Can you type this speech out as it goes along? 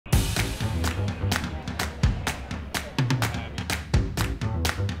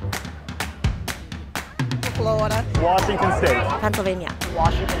Florida. Washington State. Pennsylvania.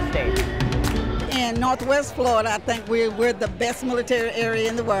 Washington State. In Northwest Florida, I think we're the best military area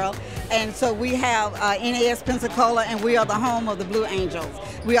in the world. And so we have NAS Pensacola, and we are the home of the Blue Angels.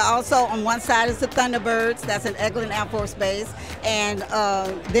 We are also, on one side is the Thunderbirds, that's in Eglin Air Force Base. And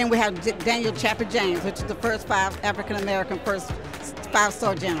then we have Daniel Chapter James, which is the first African-American first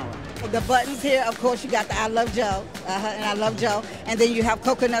 5-star general. The buttons here, of course, you got the I Love Joe, and I Love Joe. And then you have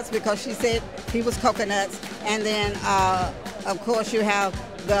coconuts because she said he was coconuts. And then, of course, you have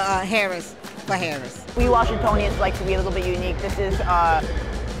the Harris for Harris. We Washingtonians like to be a little bit unique. This is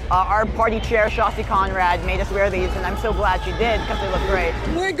our party chair, Shasi Conrad, made us wear these, and I'm so glad she did because they look great.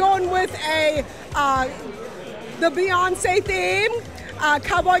 We're going with the Beyonce theme,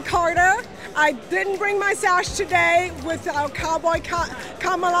 Cowboy Carter. I didn't bring my sash today with Cowboy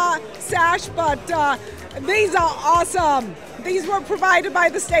Kamala sash, but these are awesome. These were provided by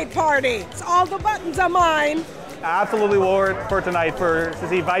the state party. All the buttons are mine. Absolutely wore it for tonight to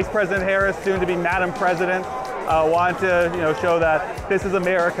see Vice President Harris, soon to be Madam President. Want to show that this is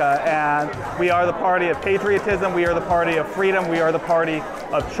America, and we are the party of patriotism, we are the party of freedom, we are the party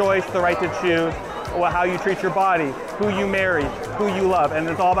of choice, the right to choose how you treat your body, who you marry, who you love, and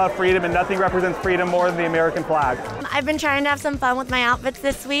it's all about freedom, and nothing represents freedom more than the American flag. I've been trying to have some fun with my outfits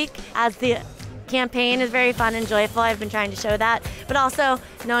this week, as the campaign is very fun and joyful. I've been trying to show that, but also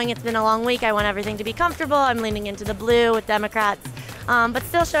knowing it's been a long week, I want everything to be comfortable. I'm leaning into the blue with Democrats, but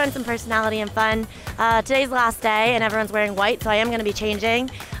still showing some personality and fun. Today's the last day and everyone's wearing white, so I am going to be changing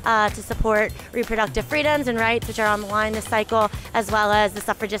to support reproductive freedoms and rights, which are on the line this cycle, as well as the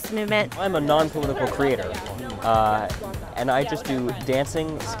suffragist movement. I'm a non-political creator, and I just do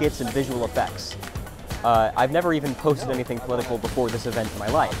dancing, skits, and visual effects. I've never even posted anything political before this event in my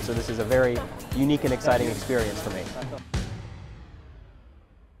life, so this is a very unique and exciting experience for me.